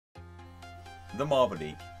the Marble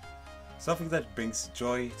League. Something that brings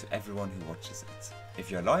joy to everyone who watches it.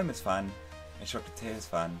 If you're a Lions fan, a Chocolatiers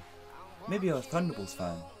fan, maybe you're a Thunderbolts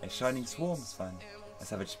fan, a Shining Swarms fan, a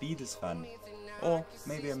Savage Speeders fan, or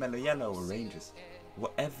maybe a Mellow Yellow or Rangers.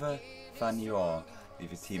 Whatever fan you are,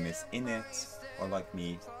 if your team is in it, or like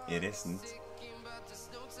me, it isn't,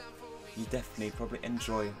 you definitely probably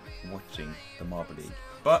enjoy watching the Marble League.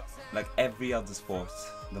 But, like every other sport,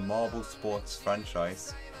 the Marble Sports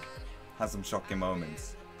franchise has some shocking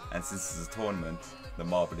moments. And since it's a tournament, the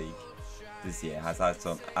Marble League this year has had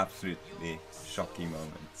some absolutely shocking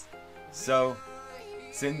moments. So,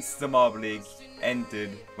 since the Marble League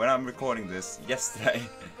ended, when I'm recording this, yesterday,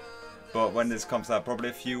 but when this comes out probably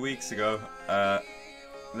a few weeks ago,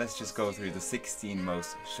 let's just go through the 16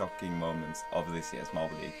 most shocking moments of this year's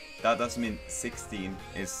Marble League. That doesn't mean 16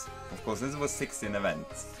 is, of course this was 16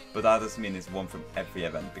 events, but that doesn't mean it's one from every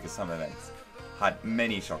event, because some events had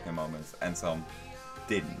many shocking moments and some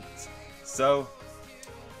didn't. So,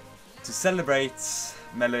 to celebrate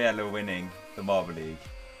Mellow Yellow winning the Marble League,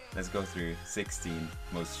 let's go through 16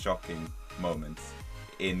 most shocking moments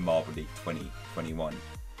in Marble League 2021.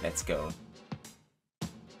 Let's go.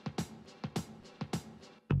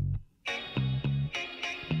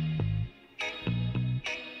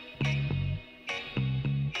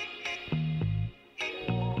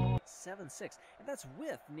 And that's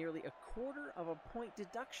with nearly a quarter of a point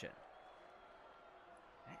deduction.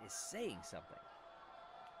 That is saying something.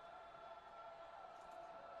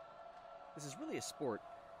 This is really a sport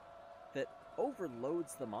that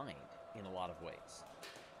overloads the mind in a lot of ways.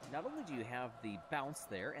 Not only do you have the bounce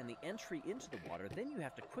there and the entry into the water, then you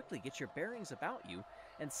have to quickly get your bearings about you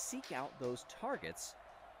and seek out those targets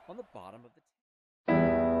on the bottom of the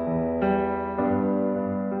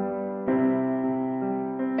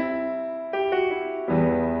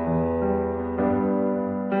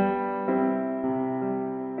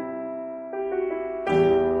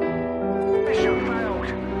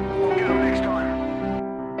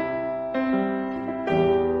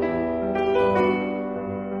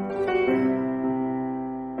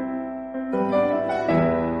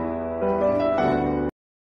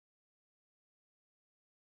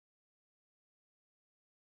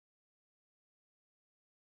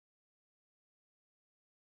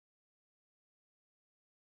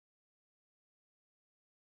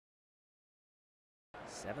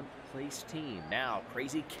seventh place team. Now,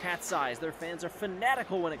 Crazy Cat's Eyes. Their fans are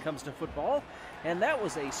fanatical when it comes to football. And that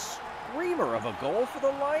was a screamer of a goal for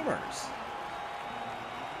the Limers.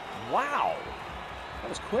 Wow. That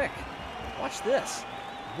was quick. Watch this.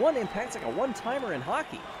 One impact's like a one-timer in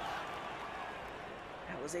hockey.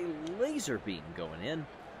 That was a laser beam going in.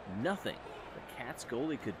 Nothing the Cats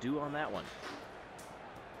goalie could do on that one.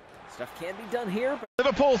 Stuff can be done here. But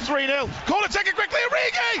Liverpool 3-0. Call it, take it quickly.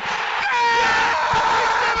 Origi! Yeah!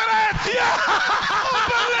 Yeah!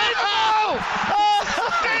 Unbelievable!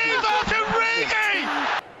 Steve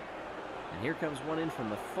Origi! And here comes one in from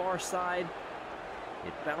the far side.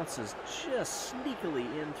 It bounces just sneakily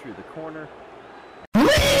in through the corner.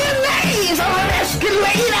 Ladies on an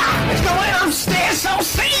escalator! It's going upstairs, so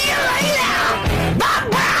see you later!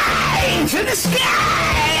 Bye-bye to the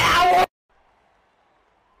sky!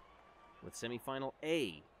 With semifinal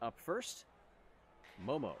A up first,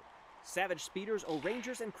 Momo, Savage Speeders,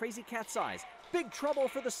 O'Rangers, and Crazy Cat's Eyes. Big trouble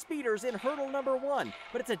for the Speeders in hurdle number 1,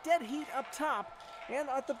 but it's a dead heat up top and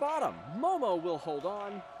at the bottom. Momo will hold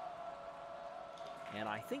on, and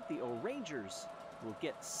I think the O'Rangers will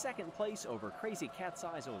get second place over Crazy Cat's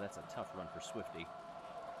Eyes. Oh, that's a tough run for Swifty.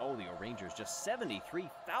 Oh, the O'Rangers just 73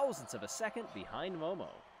 thousandths of a second behind Momo.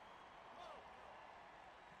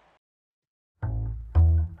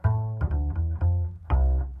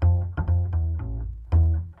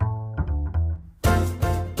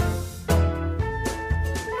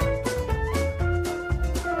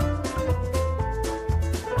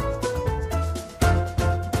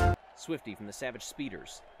 Swifty from the Savage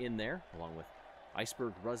Speeders in there, along with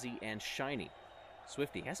Iceberg, Ruzzy, and Shiny.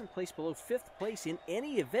 Swifty hasn't placed below 5th place in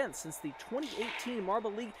any event since the 2018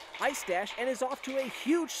 Marble League Ice Dash and is off to a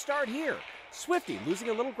huge start here. Swifty losing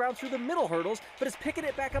a little ground through the middle hurdles, but is picking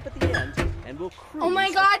it back up at the end and will cruise. Oh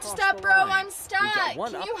my God, stop, bro! line. I'm stuck.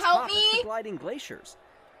 One Can up you help top, me? it's the Gliding Glaciers,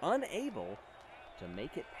 unable to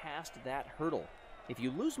make it past that hurdle. If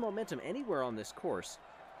you lose momentum anywhere on this course,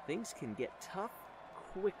 things can get tough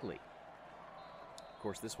quickly. Of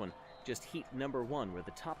course, this one just heat number 1, where the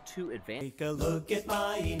top 2 advance. Take a look at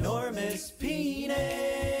my enormous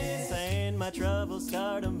penis, and my troubles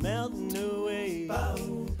start melting away.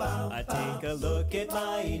 I take a look at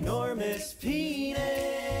my enormous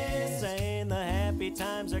penis, and the happy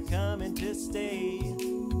times are coming to stay.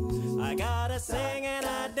 I got a sang and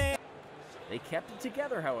I danced. They kept it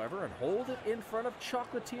together, however, and hold it in front of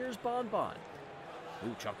Chocolatiers Bonbon.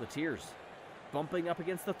 Ooh, Chocolatiers bumping up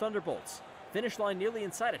against the Thunderbolts. Finish line nearly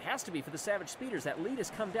inside. It has to be for the Savage Speeders. That lead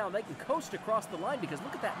has come down. They can coast across the line because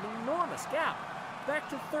look at that enormous gap. Back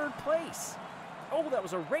to third place. Oh, that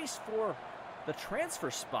was a race for the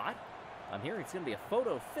transfer spot. I'm hearing it's going to be a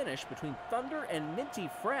photo finish between Thunder and Minty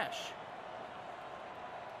Fresh.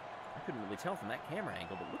 I couldn't really tell from that camera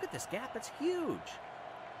angle, but look at this gap. That's huge.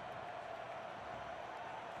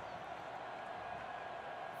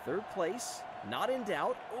 Third place, not in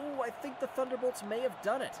doubt. Oh, I think the Thunderbolts may have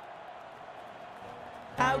done it.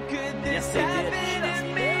 How could this Yes, they did. happen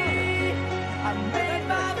to me? I made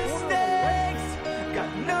my mistakes, got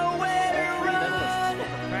nowhere to run.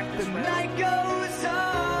 The night goes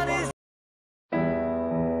on.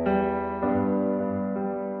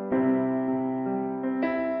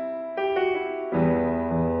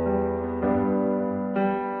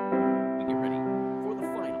 We get ready for the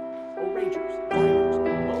final. O'Rangers, Limers,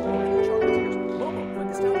 Momo and the Chocolatiers. Momo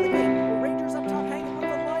quickest out of the gate. O'Rangers up top hanging with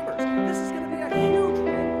the Limers. This is going to be a huge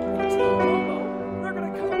win for Team Momo. They're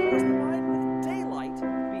going to come across the line with daylight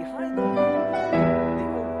behind them.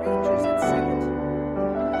 The O'Rangers in second.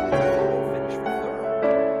 It's a photo finish for third.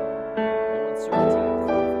 No uncertainty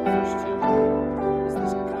for the first two. Does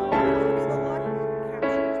this go? Maybe the line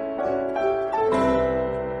captures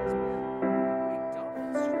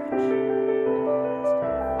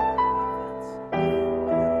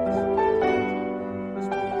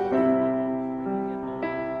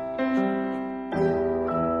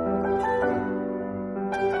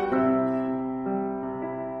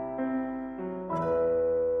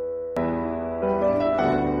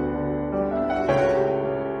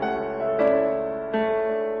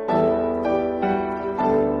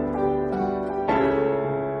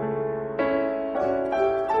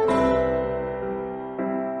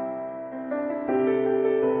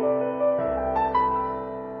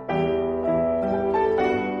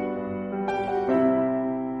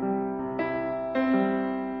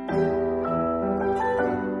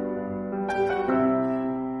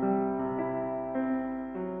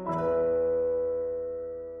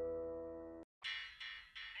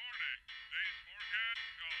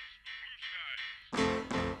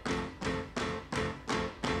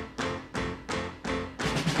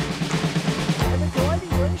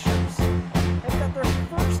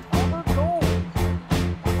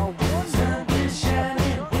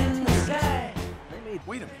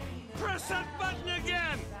Wait a minute. Press that button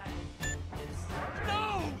again!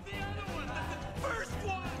 No! The other one! The first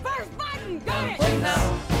one! First button, got it!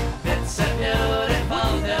 It's a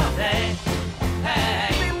beautiful new day. Hey,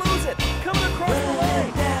 they lose it, coming across the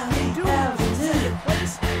line. They do lose in second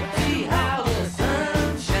place. see how the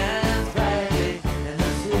sun shines brightly in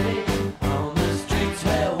the city. On the streets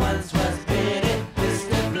where once was pity,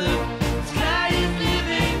 Mr. Blue Sky is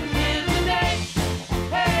living in the day.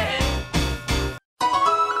 Hey.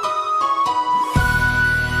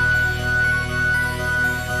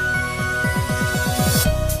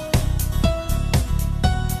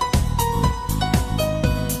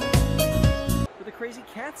 With a crazy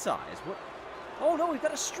cat's eyes. What? Oh no, we've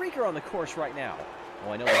got a streaker on the course right now.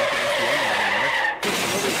 Oh, I know we're up against the end line there. Think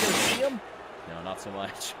nobody's going to see him? No, not so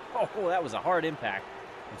much. Oh, that was a hard impact.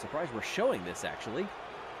 I'm surprised we're showing this, actually.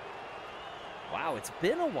 Wow, it's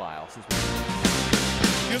been a while since we...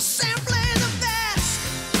 You're simply the best.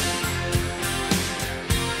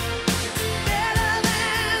 Better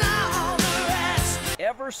than all the rest.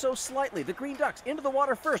 Ever so slightly, the Green Ducks into the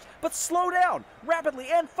water first, but slow down rapidly,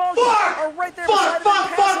 and Foggy are right there beside them,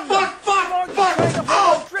 passing them. Foggy trying to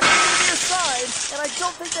hold, drifting to their side, and I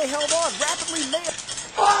don't think they held on. Rapidly may have...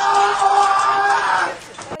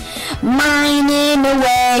 Mine in a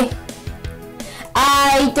way.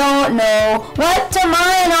 I don't know what to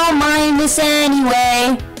mine, I'll mine this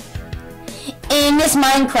anyway. In this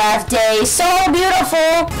Minecraft day, so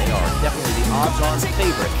beautiful. They are definitely the odds-on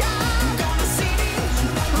favorite.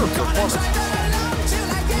 Superb performance.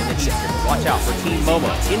 In the heat, watch out for Team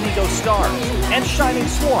Momo, Indigo Stars, and Shining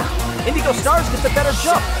Swarm. Indigo Stars get the better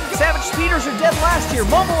jump. Savage Speeders are dead last year.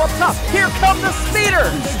 Momo up top. Here come the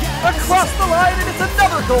Speeders! Across the line, and it's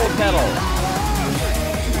another gold medal.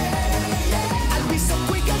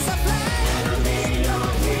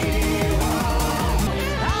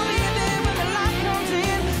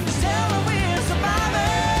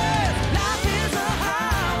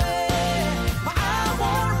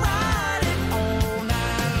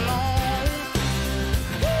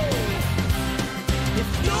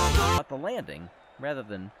 The landing rather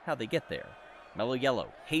than how they get there. Mellow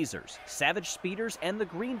Yellow, Hazers, Savage Speeders, and the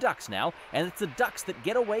Green Ducks now, and it's the Ducks that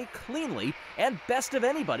get away cleanly, and best of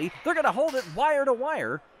anybody, they're going to hold it wire to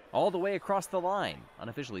wire all the way across the line.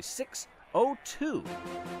 Unofficially 6:02.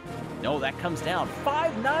 No, that comes down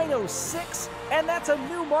 5:9:06, and that's a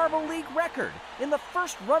new Marble League record in the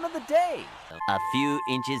first run of the day. A few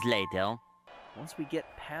inches later. Once we get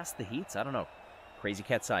past the heats, I don't know. Crazy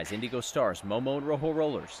Cat's Eyes, Indigo Stars, Momo and Rojo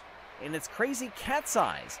Rollers. And it's Crazy Cat's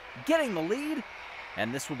Eyes getting the lead.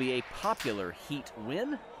 And this will be a popular heat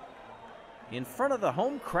win in front of the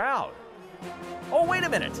home crowd. Oh, wait a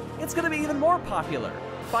minute. It's going to be even more popular.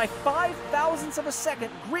 By 5,000ths of a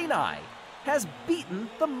second, Green Eye has beaten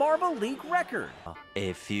the Marble League record.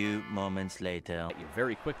 A few moments later.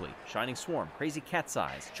 Very quickly, Shining Swarm, Crazy Cat's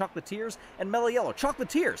Eyes, Chocolatiers, and Mellow Yellow.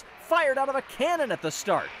 Chocolatiers fired out of a cannon at the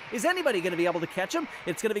start. Is anybody going to be able to catch him?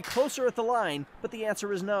 It's going to be closer at the line, but the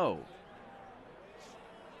answer is no.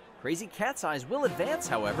 Crazy Cat's Eyes will advance,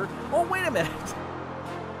 however. Oh, wait a minute.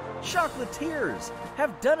 Chocolatiers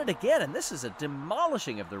have done it again, and this is a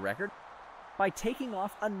demolishing of the record by taking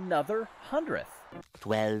off another 100th.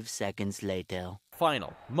 12 seconds later.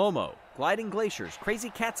 Final, Momo, Gliding Glaciers, Crazy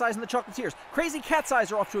Cat's Eyes, and the Chocolatiers. Crazy Cat's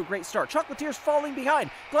Eyes are off to a great start. Chocolatiers falling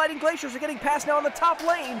behind. Gliding Glaciers are getting past now in the top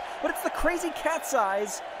lane, but it's the Crazy Cat's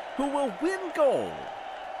Eyes who will win gold.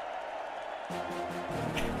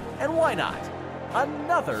 And why not?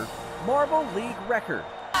 Another Marble League record.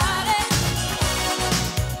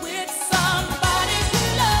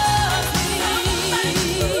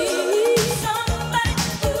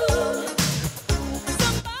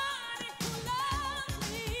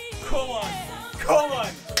 Come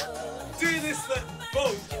on! Do this for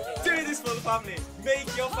both! Do this for the family!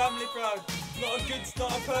 Make your family proud! Not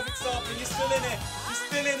a perfect start, but you're still in it! You're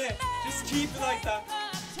still in it! Just keep it like that!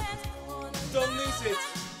 Don't lose it!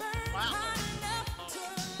 Wow!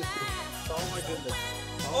 Oh my goodness!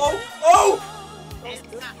 Oh! Oh!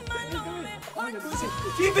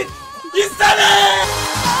 Keep it! You said it!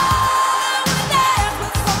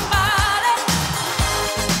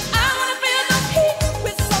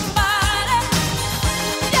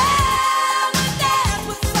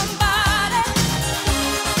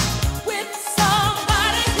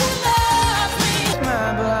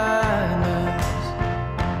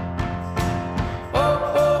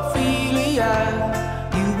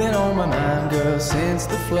 Since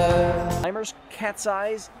the flood. Limers, Cat's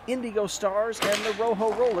Eyes, Indigo Stars, and the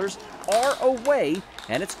Rojo Rollers are away,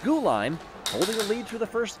 and it's Gulime holding the lead through the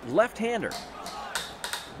first left-hander.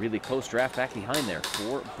 Really close draft back behind there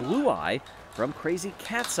for Blue Eye from Crazy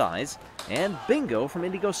Cat's Eyes and Bingo from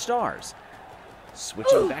Indigo Stars.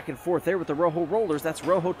 Switching back and forth there with the Rojo Rollers, that's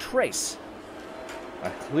Rojo Trace. A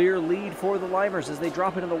clear lead for the Limers as they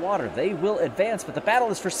drop into the water. They will advance, but the battle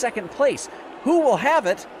is for second place. Who will have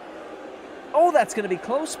it? Oh, that's going to be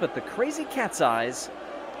close, but the Crazy Cat's Eyes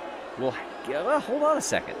will... hold on a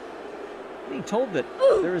second. I'm being told that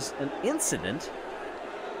there's an incident.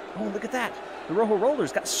 Oh, look at that. The Rojo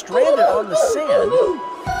Rollers got stranded on the sand.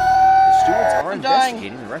 The stewards are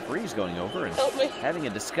investigating. The referee's going over and having a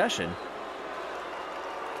discussion.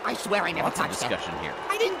 I swear I never Lots of touched them. discussion here.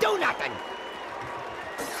 I didn't do nothing.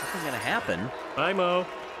 Something's going to happen. Hi, Mo.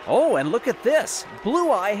 Oh, and look at this. Blue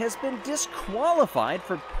Eye has been disqualified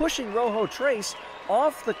for pushing Rojo Trace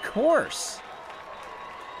off the course.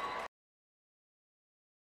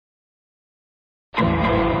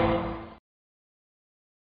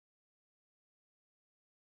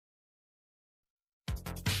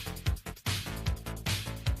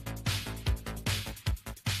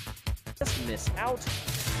 Just miss out.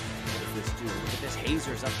 What does this do? Look at this.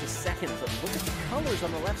 Hazers up to second, but look at the colors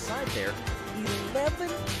on the left side there. 11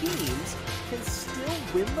 teams can still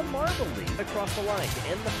win the Marble League. Across the line to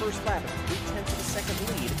end the first lap at 3/10 of a second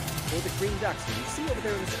lead for the Green Ducks. And you see over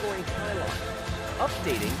there in the scoring pylon,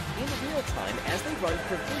 updating in real time as they run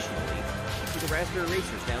provisionally. You see the Raspberry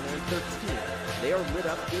Racers down there in 13. They are lit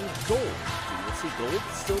up in gold. So you will see gold,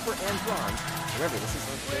 silver, and bronze. Remember, this is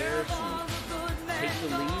there to take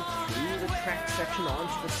the lead through the track section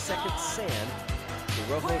onto the second sand.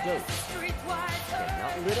 The Rojo Dope. Again,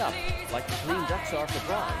 not lit up like the Green Ducks are for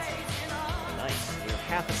bronze. Nice. They're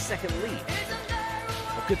half a second lead.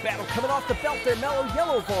 A good battle coming off the belt there. Mellow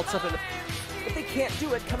Yellow vaults up in the... But they can't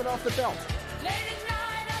do it coming off the belt.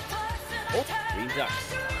 Oh, Green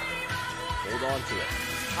Ducks. Hold on to it.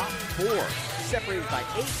 Top four. Separated by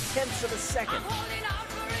 8/10 of a second.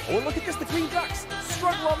 Oh, and look at this. The Green Ducks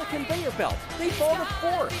struggle on the conveyor belt. They fall to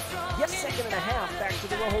fourth. Yes, second and a half back to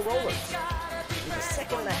the Rojo Rollers. With a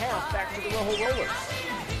second and a half back to the Rojo Rollers.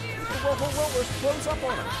 The Rojo Rollers close up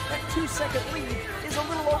on them. That 2-second lead is a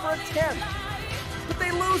little over a 10. But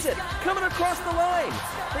they lose it. Coming across the line.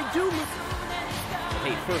 They do lose.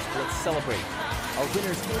 Hey, first, let's celebrate. Our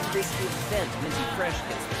winners in this event, Minty Fresh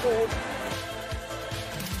gets the gold.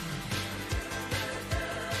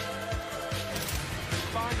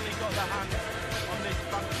 Finally got the hand on this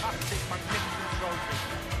fantastic, magnificent trophy.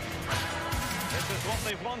 This is what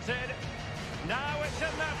they've wanted. Now it's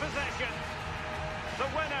in their possession. The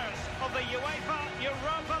winners of the UEFA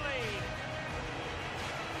Europa League.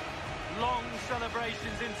 Long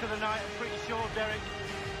celebrations into the night. I'm pretty sure, Derek,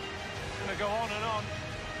 it's going to go on and on.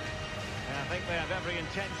 And I think they have every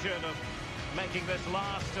intention of making this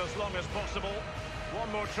last as long as possible.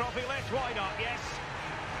 One more trophy left, why not? Yes.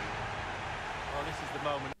 Oh, this is the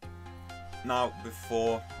moment. Now,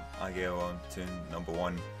 before I go on to number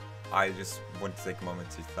one, I just want to take a moment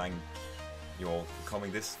to thank you all for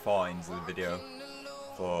coming this far into the video.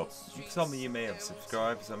 For some of you may have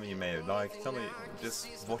subscribed, some of you may have liked, some of you just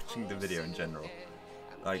watching the video in general.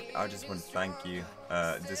 Like, I just want to thank you.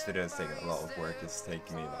 This video has taken a lot of work. It's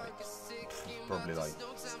taken me like probably like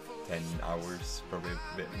 10 hours, probably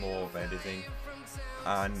a bit more of editing,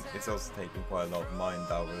 and it's also taken quite a lot of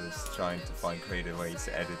mind hours trying to find creative ways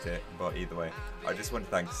to edit it. But either way, I just want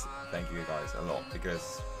to thank you guys a lot,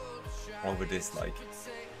 because over this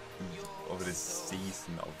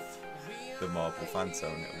season of the Marble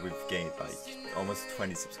Fanzone, we've gained like almost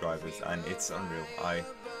 20 subscribers, and it's unreal. I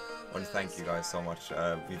want to thank you guys so much.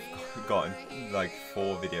 We've gotten like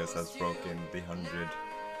 4 videos that's broken the 100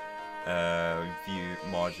 view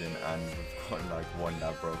margin, and we've gotten like 1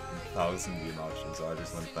 that broke the 1,000 view margin. So I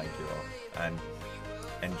just want to thank you all and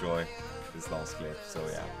enjoy this last clip. So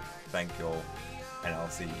yeah, thank you all, and I'll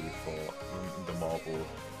see you for the Marble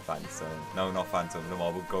Fanzone. No, not Fanzone, the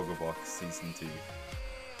Marble Gogglebox Season 2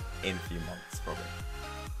 in a few months probably.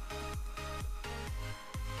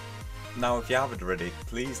 Now, if you haven't already,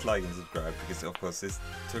 please like and subscribe, because of course this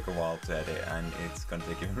took a while to edit and it's gonna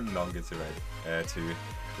take even longer to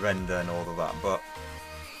render and all of that. But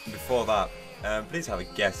before that, please have a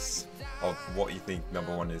guess of what you think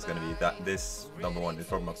number one is gonna be. That this number one is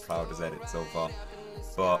probably my proudest edit so far.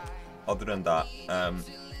 But other than that,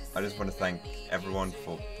 I just want to thank everyone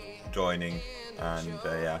for joining, and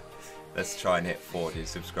yeah, let's try and hit 40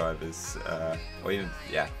 subscribers, or even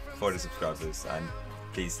 40 subscribers. And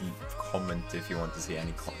please comment if you want to see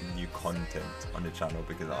any new content on the channel,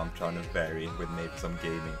 because I'm trying to vary with maybe some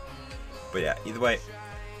gaming. But yeah, either way,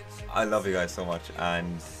 I love you guys so much,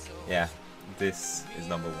 and yeah, this is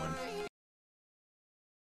number one.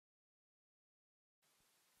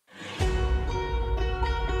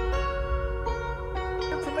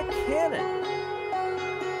 From a cannon.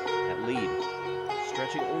 That lead,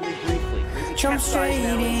 stretching only briefly. Crazy Cat's Eyes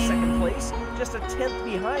now in second place, just a 10th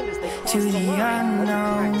behind as they cross the line. Like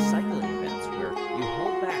track cycling events where you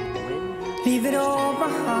hold back the wind, leave it all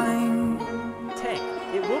behind. Tank.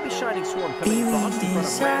 It will be Shining Swarm coming across in front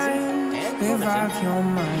of Razzie and Revive your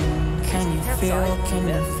mind. Can you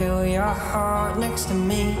feel your heart next to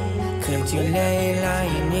me? Could you lay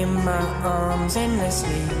lying in my arms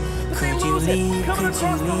endlessly? Could you leave the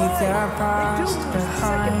past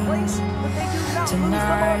behind?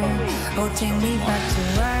 Tonight, oh, take me back to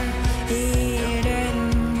where it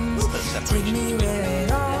ends. Take me where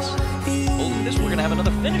it all begins. this, we're gonna have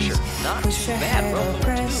another finisher. Not too bad. Row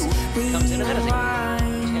number 2 comes in ahead of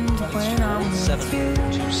 10 points, 7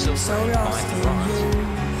 to silver, so 5 lost to in bronze. you.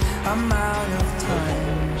 I'm out of time.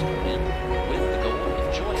 With the goal,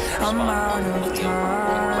 enjoy the I'm out of time.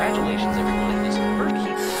 Congratulations, everyone in this first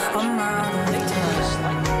heat. I'm out of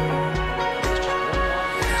time.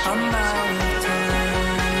 I'm out of time.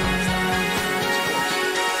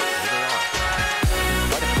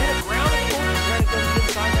 But a bit of ground and force is going to go the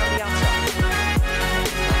inside down the outside.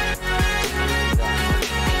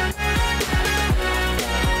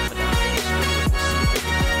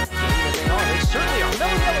 They certainly are.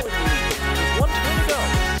 Mellow Yellow in the lead. There's 1 turn to go.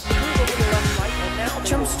 Smooth over the left side, and now they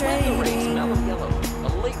Jump will straight win the race. in. Mellow Yellow, a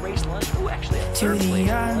late race lunch. Ooh, actually a To third the place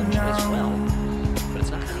lunch as well. unknown. But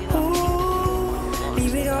it's not going to be enough. Ooh,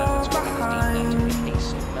 leave it all behind.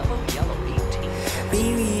 Mellow Yellow 18. Be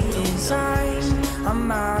redesigned.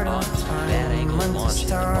 I'm out of time. When the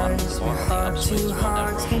stars were heart to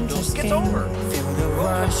heart, skin to skin. Feel the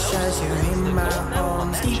rush as you're in my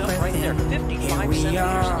arms, deep breath in. Here we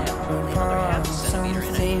are, we're part of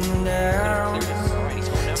something else.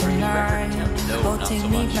 Tonight, oh, take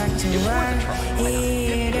me back to where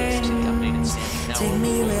it ends. Take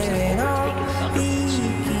me where it all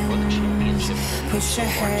begins. Push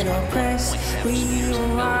ahead or press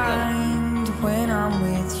rewind. When I'm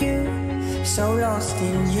with you, so lost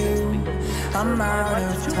in you, I'm out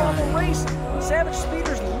of Two on the time. race. Savage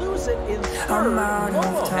Speeders lose it in third.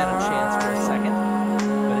 Momo had a chance for a second,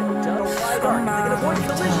 but it does wide arc. They can avoid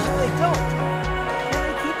collision, and they don't.